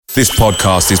This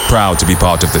podcast is proud to be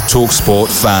part of the TalkSport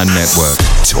Fan Network.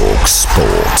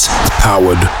 TalkSport.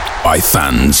 Powered by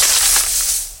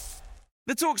fans.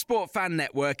 The TalkSport Fan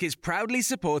Network is proudly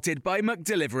supported by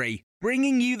McDelivery,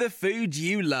 bringing you the food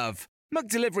you love.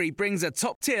 McDelivery brings a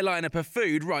top-tier lineup of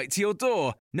food right to your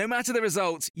door. No matter the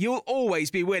result, you'll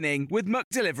always be winning with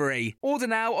McDelivery. Order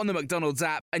now on the McDonald's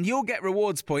app and you'll get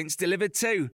rewards points delivered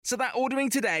too. So that ordering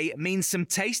today means some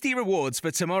tasty rewards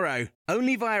for tomorrow.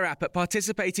 Only via app at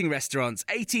participating restaurants.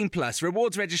 18 plus.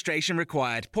 Rewards registration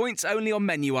required. Points only on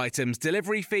menu items.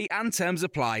 Delivery fee and terms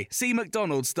apply. See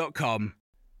mcdonalds.com.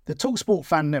 The TalkSport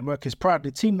Fan Network is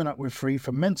proudly teaming up with Free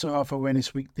for Mental Health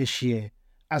Awareness Week this year.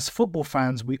 As football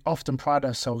fans, we often pride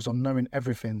ourselves on knowing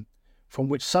everything, from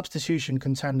which substitution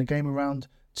can turn the game around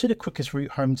to the quickest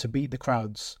route home to beat the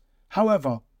crowds.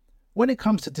 However, when it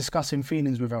comes to discussing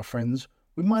feelings with our friends,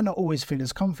 we might not always feel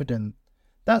as confident.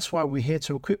 That's why we're here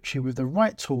to equip you with the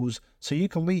right tools so you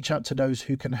can reach out to those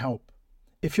who can help.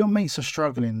 If your mates are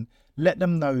struggling, let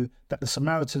them know that the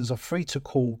Samaritans are free to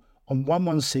call on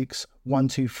 116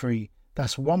 123.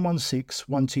 That's 116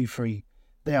 123.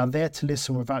 They are there to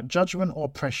listen without judgment or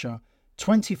pressure,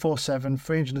 24/7,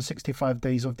 365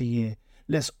 days of the year.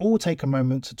 Let's all take a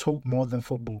moment to talk more than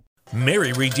football.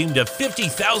 Mary redeemed a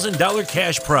 $50,000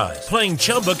 cash prize playing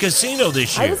Chumba Casino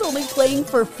this year. I was only playing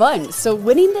for fun, so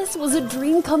winning this was a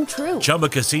dream come true. Chumba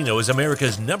Casino is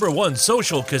America's #1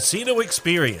 social casino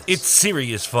experience. It's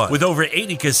serious fun. With over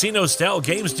 80 casino-style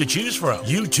games to choose from,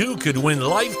 you too could win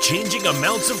life-changing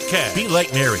amounts of cash. Be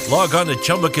like Mary. Log on to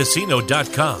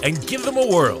ChumbaCasino.com and give them a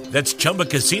whirl. That's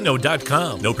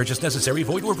ChumbaCasino.com. No purchase necessary.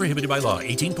 Void or prohibited by law.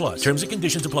 18 plus. Terms and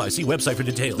conditions apply. See website for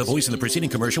details. The voice in the preceding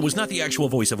commercial was not the actual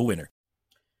voice of a winner.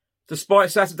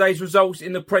 Despite Saturday's results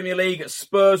in the Premier League,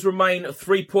 Spurs remain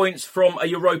 3 points from a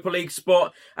Europa League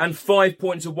spot and 5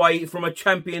 points away from a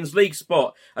Champions League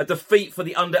spot. A defeat for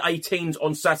the under-18s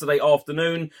on Saturday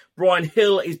afternoon. Bryan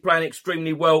is playing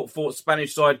extremely well for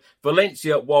Spanish side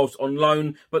Valencia whilst on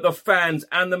loan, but the fans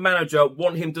and the manager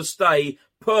want him to stay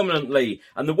permanently.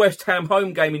 And the West Ham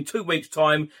home game in 2 weeks'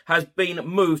 time has been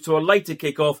moved to a later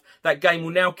kick-off. That game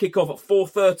will now kick off at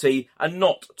 4:30 and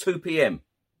not 2 p.m.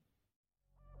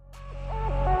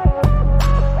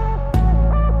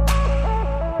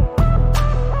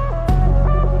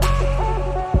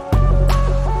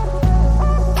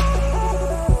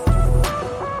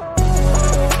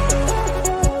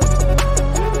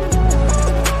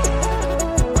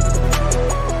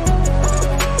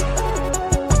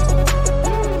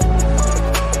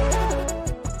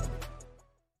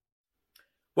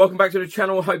 Welcome back to the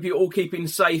channel. Hope you're all keeping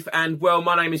safe and well.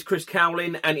 My name is Chris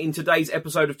Cowlin, and in today's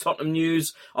episode of Tottenham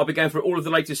News, I'll be going through all of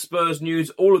the latest Spurs news,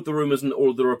 all of the rumours and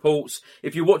all of the reports.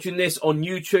 If you're watching this on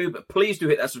YouTube, please do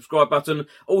hit that subscribe button.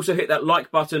 Also hit that like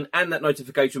button and that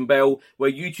notification bell,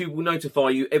 where YouTube will notify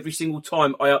you every single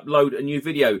time I upload a new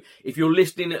video. If you're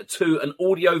listening to an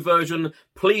audio version,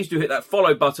 please do hit that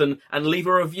follow button and leave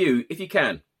a review if you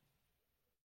can.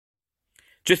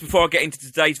 Just before I get into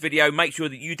today's video, make sure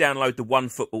that you download the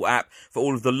OneFootball app for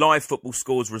all of the live football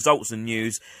scores, results and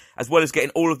news, as well as getting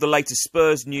all of the latest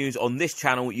Spurs news on this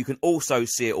channel. You can also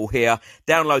see it all here.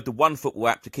 Download the OneFootball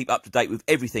app to keep up to date with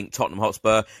everything Tottenham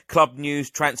Hotspur, club news,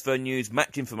 transfer news,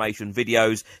 match information,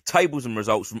 videos, tables and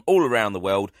results from all around the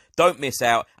world. Don't miss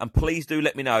out, and please do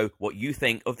let me know what you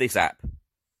think of this app.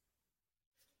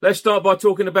 Let's start by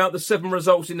talking about the 7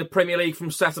 results in the Premier League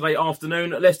from Saturday afternoon.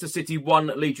 Leicester City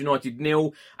 1, Leeds United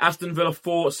 0. Aston Villa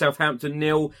 4, Southampton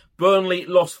 0. Burnley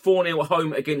lost 4-0 at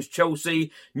home against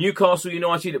Chelsea. Newcastle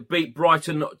United beat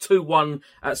Brighton 2-1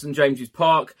 at St James's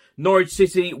Park. Norwich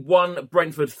City 1,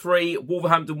 Brentford 3.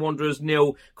 Wolverhampton Wanderers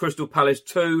 0, Crystal Palace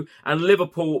 2. And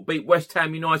Liverpool beat West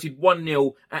Ham United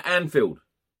 1-0 at Anfield.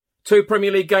 2 Premier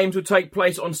League games will take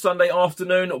place on Sunday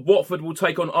afternoon. Watford will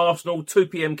take on Arsenal, 2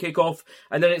 p.m. kickoff.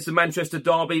 And then it's the Manchester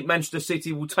derby. Manchester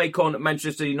City will take on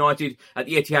Manchester United at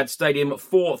the Etihad Stadium,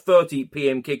 4:30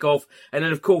 p.m. kickoff. And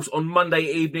then, of course, on Monday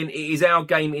evening, it is our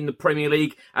game in the Premier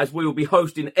League, as we will be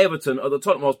hosting Everton at the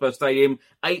Tottenham Hotspur Stadium,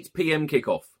 8 p.m.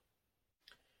 kickoff.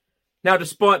 Now,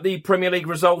 despite the Premier League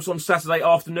results on Saturday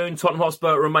afternoon, Tottenham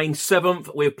Hotspur remain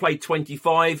 7th. We have played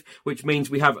 25, which means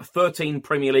we have 13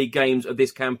 Premier League games of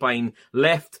this campaign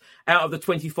left. Out of the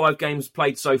 25 games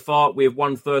played so far, we have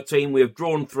won 13, we have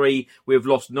drawn 3, we have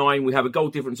lost 9, we have a goal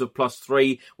difference of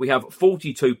 +3, we have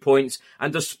 42 points,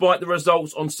 and despite the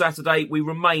results on Saturday, we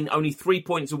remain only 3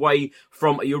 points away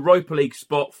from a Europa League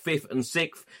spot, 5th and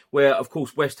 6th, where, of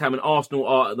course, West Ham and Arsenal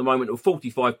are at the moment with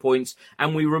 45 points,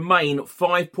 and we remain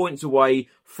 5 points away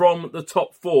from the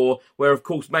top 4, where, of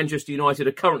course, Manchester United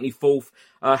are currently 4th,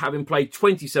 having played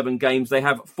 27 games. They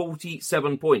have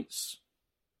 47 points.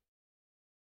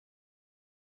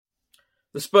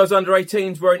 The Spurs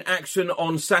under-18s were in action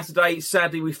on Saturday.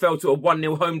 Sadly, we fell to a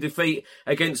 1-0 home defeat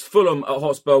against Fulham at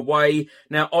Hotspur Way.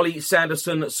 Now, Ollie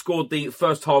Sanderson scored the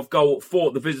first half goal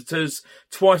for the visitors,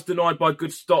 twice denied by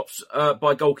good stops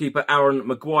by goalkeeper Aaron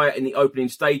Maguire in the opening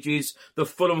stages. The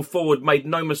Fulham forward made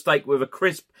no mistake with a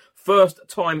crisp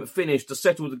first-time finish to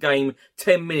settle the game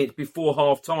 10 minutes before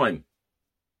half-time.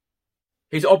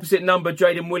 His opposite number,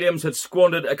 Jayden Williams, had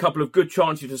squandered a couple of good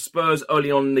chances for Spurs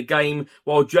early on in the game,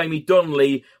 while Jamie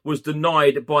Donnelly was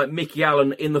denied by Mickey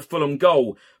Allen in the Fulham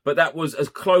goal. But that was as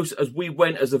close as we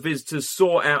went as the visitors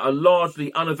saw out a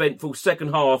largely uneventful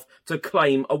second half to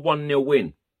claim a 1-0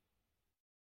 win.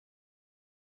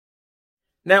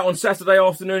 Now, on Saturday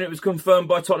afternoon, it was confirmed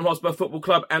by Tottenham Hotspur Football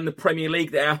Club and the Premier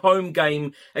League that our home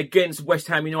game against West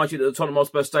Ham United at the Tottenham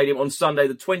Hotspur Stadium on Sunday,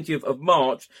 the 20th of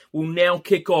March, will now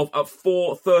kick off at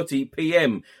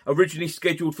 4:30pm. Originally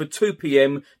scheduled for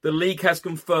 2pm, the league has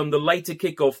confirmed the later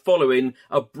kick-off following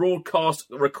a broadcast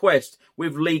request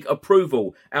with league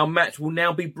approval. Our match will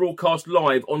now be broadcast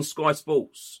live on Sky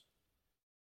Sports.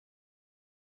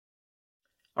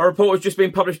 A report has just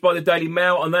been published by the Daily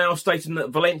Mail, and they are stating that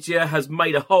Valencia has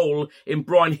made a hole in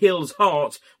Bryan Hill's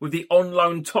heart, with the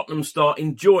on-loan Tottenham star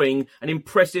enjoying an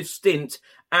impressive stint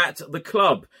at the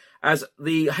club. As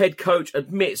the head coach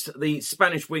admits, the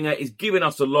Spanish winger is giving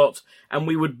us a lot, and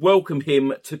we would welcome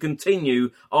him to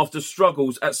continue after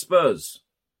struggles at Spurs.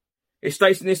 It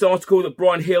states in this article that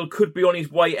Bryan Hill could be on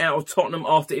his way out of Tottenham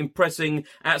after impressing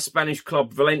at Spanish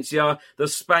club Valencia. The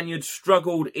Spaniard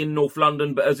struggled in North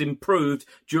London but has improved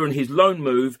during his loan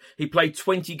move. He played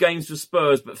 20 games for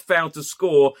Spurs but failed to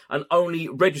score and only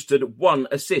registered 1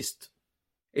 assist.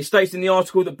 It states in the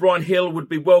article that Bryan Hill would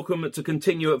be welcome to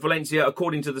continue at Valencia,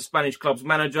 according to the Spanish club's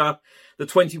manager. The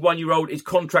 21-year-old is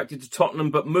contracted to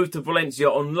Tottenham but moved to Valencia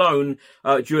on loan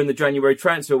during the January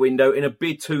transfer window in a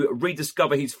bid to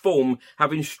rediscover his form,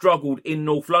 having struggled in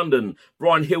North London.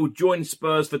 Bryan Hill joined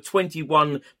Spurs for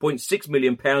 £21.6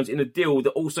 million in a deal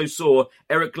that also saw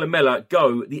Eric Lamela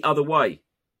go the other way.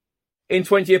 In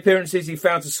 20 appearances, he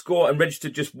failed to score and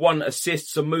registered just 1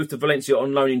 assist, so moved to Valencia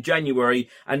on loan in January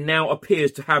and now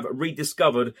appears to have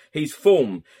rediscovered his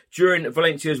form. During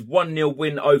Valencia's 1-0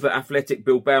 win over Athletic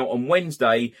Bilbao on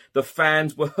Wednesday, the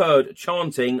fans were heard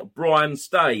chanting, "Bryan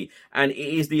stay," and it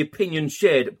is the opinion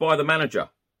shared by the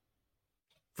manager.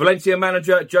 Valencia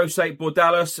manager Jose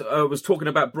Bordalas was talking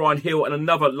about Bryan Hill and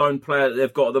another loan player that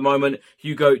they've got at the moment,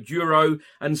 Hugo Duro,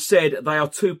 and said they are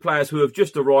 2 players who have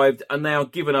just arrived and they are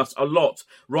giving us a lot.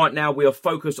 Right now we are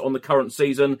focused on the current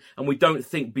season and we don't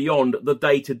think beyond the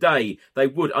day-to-day. They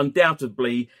would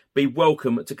undoubtedly be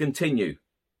welcome to continue.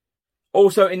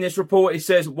 Also in this report, it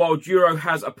says, while Duro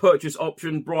has a purchase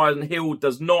option, Bryan Hill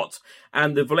does not,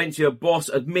 and the Valencia boss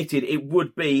admitted it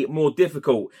would be more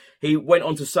difficult. He went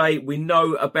on to say, we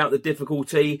know about the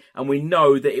difficulty, and we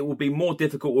know that it will be more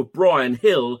difficult with Bryan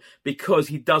Hill because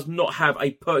he does not have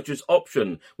a purchase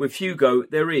option. With Hugo,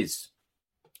 there is.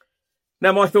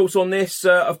 Now, my thoughts on this,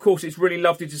 of course, it's really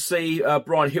lovely to see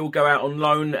Bryan Hill go out on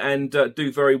loan and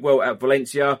do very well at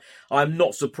Valencia. I'm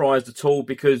not surprised at all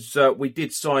because we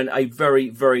did sign a very,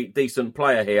 very decent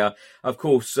player here. Of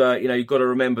course, you've got to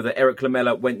remember that Eric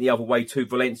Lamela went the other way to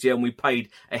Valencia and we paid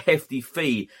a hefty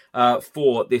fee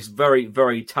for this very,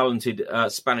 very talented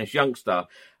Spanish youngster.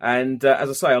 And as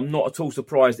I say, I'm not at all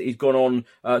surprised that he's gone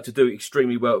on to do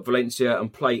extremely well at Valencia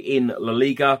and play in La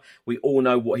Liga. We all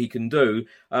know what he can do.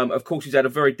 Of course, he's had a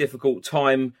very difficult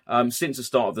time since the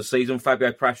start of the season.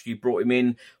 Fabio Prasci brought him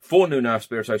in for Nuno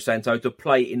Espirito Santo to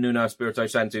play in Nuno Espirito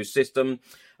Santo's system.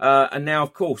 And now,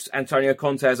 of course, Antonio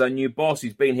Conte as our new boss.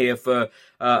 He's been here for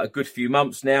a good few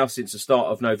months now, since the start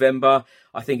of November.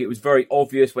 I think it was very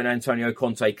obvious when Antonio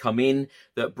Conte come in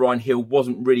that Bryan Hill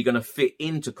wasn't really going to fit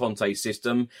into Conte's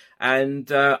system. And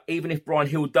even if Bryan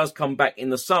Hill does come back in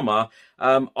the summer,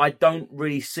 I don't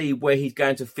really see where he's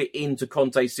going to fit into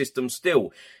Conte's system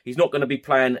still. He's not going to be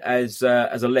playing as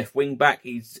a left wing back.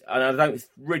 And I don't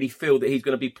really feel that he's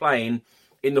going to be playing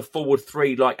in the forward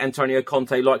 3 like Antonio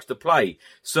Conte likes to play.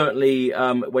 Certainly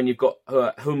when you've got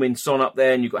Heung-min Son up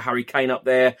there and you've got Harry Kane up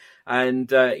there and,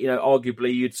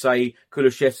 arguably you'd say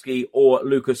Kulusevski or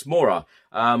Lucas Moura.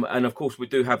 And of course we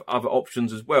do have other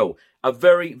options as well. A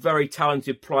very, very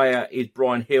talented player is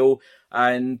Bryan Hill.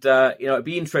 And, it'd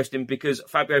be interesting because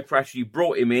Fabio Prasci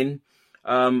brought him in.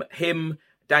 Him,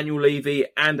 Daniel Levy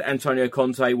and Antonio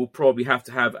Conte will probably have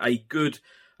to have a good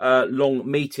long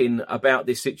meeting about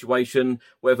this situation,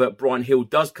 whether Bryan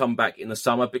does come back in the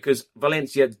summer, because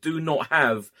Valencia do not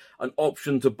have an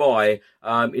option to buy,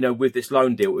 with this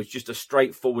loan deal. It's just a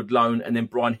straightforward loan, and then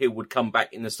Bryan would come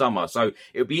back in the summer. So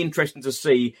it'll be interesting to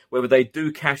see whether they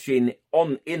do cash in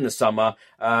the summer,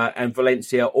 and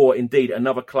Valencia or indeed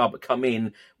another club come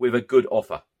in with a good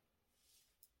offer.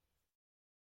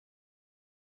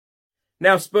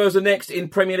 Now, Spurs are next in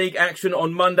Premier League action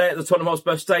on Monday at the Tottenham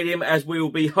Hotspur Stadium, as we will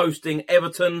be hosting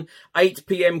Everton, 8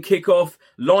 p.m. kickoff,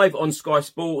 live on Sky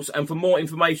Sports. And for more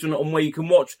information on where you can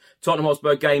watch Tottenham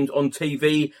Hotspur games on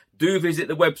TV, do visit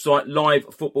the website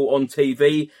Live Football on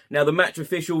TV. Now, the match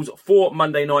officials for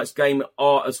Monday night's game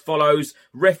are as follows.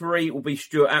 Referee will be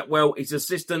Stuart Atwell. His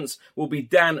assistants will be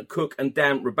Dan Cook and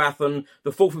Dan Rabathan.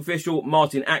 The fourth official,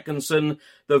 Martin Atkinson.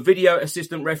 The video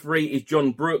assistant referee is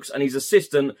John Brooks, and his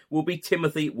assistant will be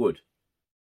Timothy Wood.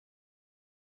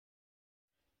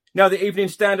 Now, the Evening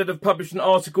Standard have published an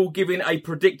article giving a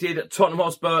predicted Tottenham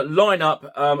Hotspur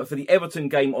lineup for the Everton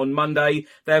game on Monday.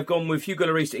 They have gone with Hugo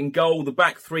Lloris in goal, the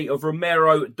back three of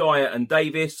Romero, Dyer and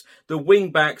Davis. The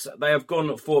wing backs, they have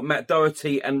gone for Matt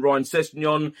Doherty and Ryan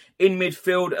Sessegnon. In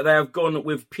midfield, they have gone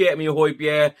with Pierre-Emile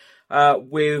Højbjerg,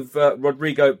 with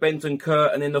Rodrigo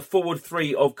Bentancur, and then the forward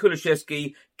three of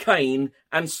Kulusevski, Kane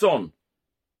and Son.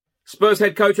 Spurs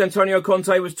head coach Antonio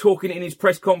Conte was talking in his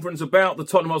press conference about the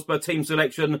Tottenham Hotspur team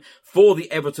selection for the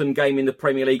Everton game in the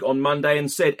Premier League on Monday,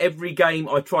 and said, every game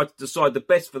I try to decide the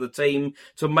best for the team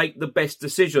to make the best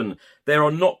decision. There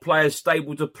are not players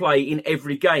stable to play in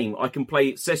every game. I can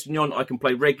play Sessegnon, I can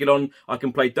play Reguilon, I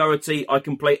can play Doherty, I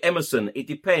can play Emerson. It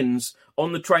depends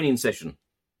on the training session.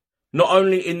 Not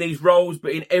only in these roles,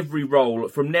 but in every role.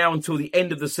 From now until the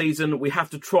end of the season, we have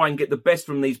to try and get the best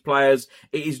from these players.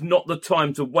 It is not the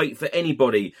time to wait for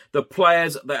anybody. The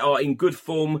players that are in good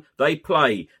form, they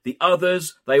play. The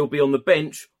others, they will be on the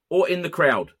bench or in the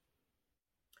crowd.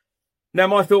 Now,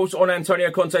 my thoughts on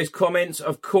Antonio Conte's comments.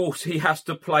 Of course, he has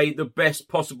to play the best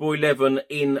possible 11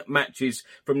 in matches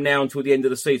from now until the end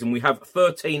of the season. We have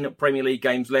 13 Premier League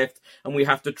games left, and we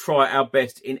have to try our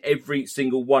best in every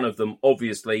single one of them,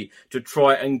 obviously, to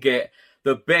try and get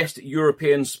the best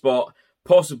European spot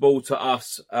possible to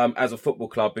us as a football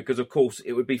club, because, of course,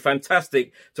 it would be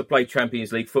fantastic to play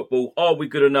Champions League football. Are we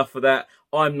good enough for that?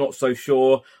 I'm not so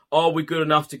sure. Are we good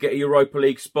enough to get a Europa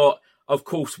League spot? Of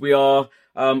course we are.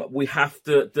 We have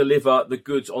to deliver the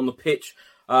goods on the pitch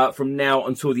from now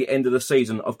until the end of the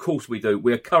season. Of course we do.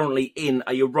 We're currently in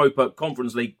a Europa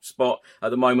Conference League spot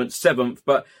at the moment, 7th.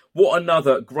 But what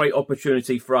another great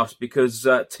opportunity for us, because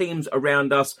teams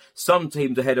around us, some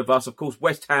teams ahead of us, of course,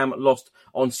 West Ham lost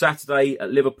on Saturday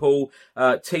at Liverpool.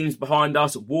 Teams behind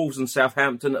us, Wolves and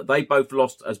Southampton, they both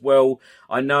lost as well.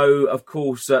 I know, of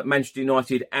course, Manchester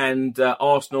United and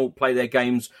Arsenal play their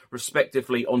games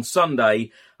respectively on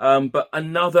Sunday. But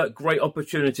another great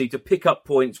opportunity to pick up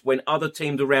points when other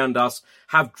teams around us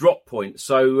have dropped points.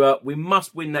 So we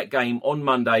must win that game on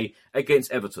Monday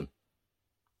against Everton.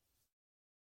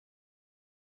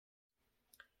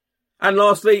 And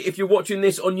lastly, if you're watching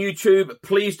this on YouTube,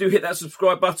 please do hit that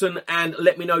subscribe button and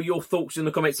let me know your thoughts in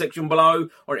the comment section below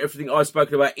on everything I've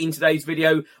spoken about in today's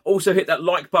video. Also hit that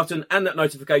like button and that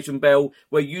notification bell,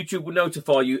 where YouTube will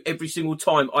notify you every single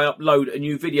time I upload a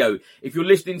new video. If you're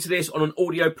listening to this on an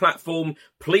audio platform,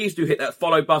 please do hit that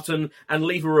follow button and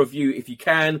leave a review if you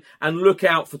can. And look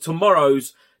out for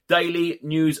tomorrow's daily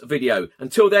news video.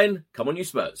 Until then, come on you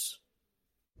Spurs.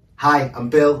 Hi, I'm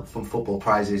Bill from Football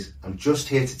Prizes. I'm just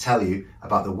here to tell you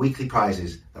about the weekly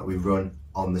prizes that we run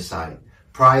on the site.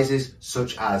 Prizes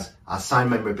such as our signed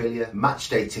memorabilia, match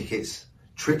day tickets,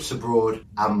 trips abroad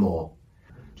and more.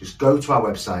 Just go to our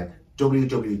website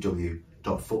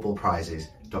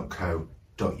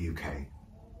www.footballprizes.co.uk.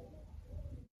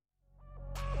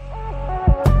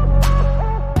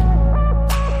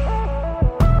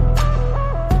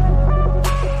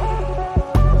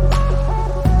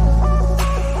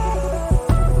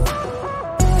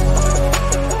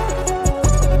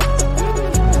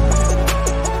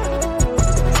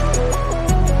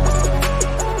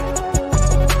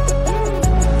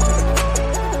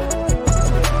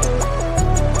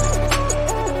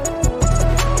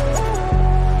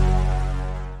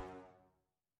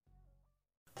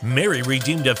 Mary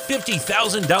redeemed a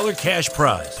 $50,000 cash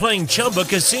prize playing Chumba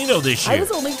Casino this year. I was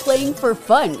only playing for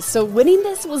fun, so winning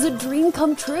this was a dream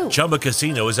come true. Chumba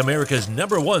Casino is America's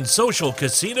 #1 social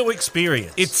casino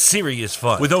experience. It's serious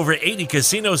fun. With over 80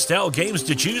 casino-style games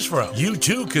to choose from, you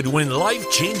too could win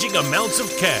life-changing amounts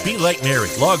of cash. Be like Mary.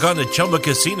 Log on to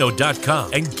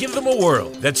ChumbaCasino.com and give them a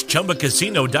whirl. That's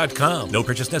ChumbaCasino.com. No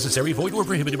purchase necessary. Void or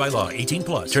prohibited by law. 18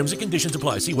 plus. Terms and conditions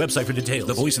apply. See website for details.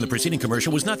 The voice in the preceding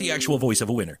commercial was not the actual voice of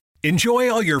a winner. Enjoy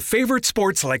all your favorite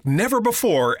sports like never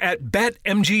before at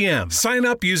BetMGM. Sign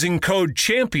up using code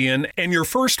CHAMPION and your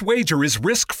first wager is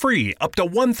risk-free up to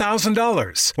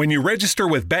 $1,000. When you register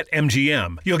with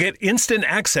BetMGM, you'll get instant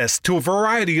access to a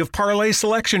variety of parlay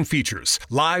selection features,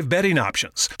 live betting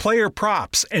options, player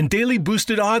props, and daily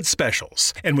boosted odds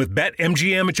specials. And with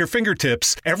BetMGM at your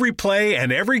fingertips, every play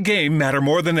and every game matter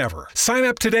more than ever. Sign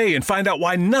up today and find out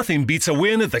why nothing beats a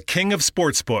win at the King of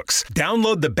Sportsbooks.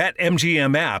 Download the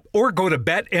BetMGM app or go to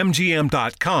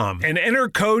BetMGM.com and enter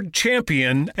code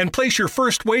CHAMPION and place your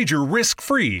first wager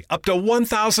risk-free up to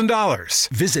 $1,000.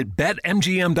 Visit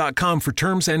BetMGM.com for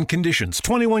terms and conditions.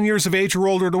 21 years of age or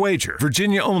older to wager.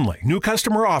 Virginia only. New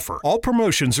customer offer. All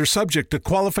promotions are subject to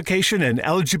qualification and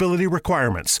eligibility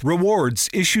requirements. Rewards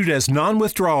issued as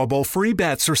non-withdrawable free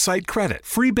bets or site credit.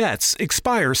 Free bets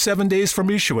expire 7 days from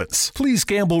issuance. Please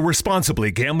gamble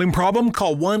responsibly. Gambling problem?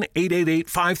 Call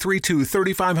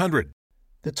 1-888-532-3500.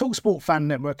 The TalkSport Fan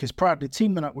Network is proudly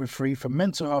teaming up with Free for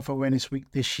Mental Health Awareness Week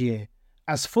this year.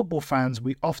 As football fans,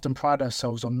 we often pride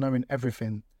ourselves on knowing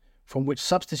everything, from which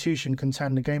substitution can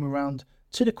turn the game around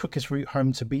to the quickest route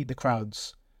home to beat the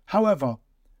crowds. However,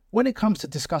 when it comes to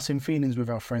discussing feelings with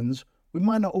our friends, we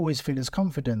might not always feel as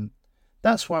confident.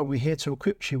 That's why we're here to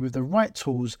equip you with the right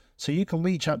tools so you can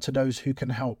reach out to those who can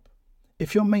help.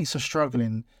 If your mates are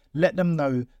struggling, let them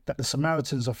know that the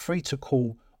Samaritans are free to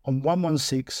call on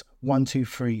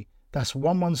 116-123. That's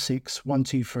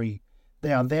 116-123.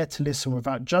 They are there to listen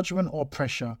without judgment or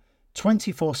pressure,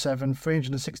 24/7,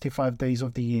 365 days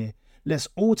of the year. Let's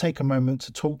all take a moment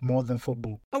to talk more than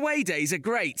football. Away days are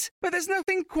great, but there's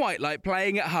nothing quite like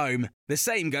playing at home. The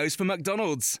same goes for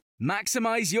McDonald's.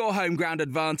 Maximise your home ground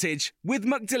advantage with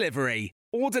McDelivery.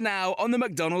 Order now on the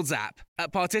McDonald's app.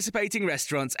 At participating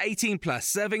restaurants, 18 plus,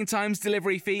 serving times,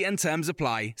 delivery fee and terms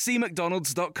apply. See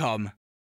mcdonalds.com.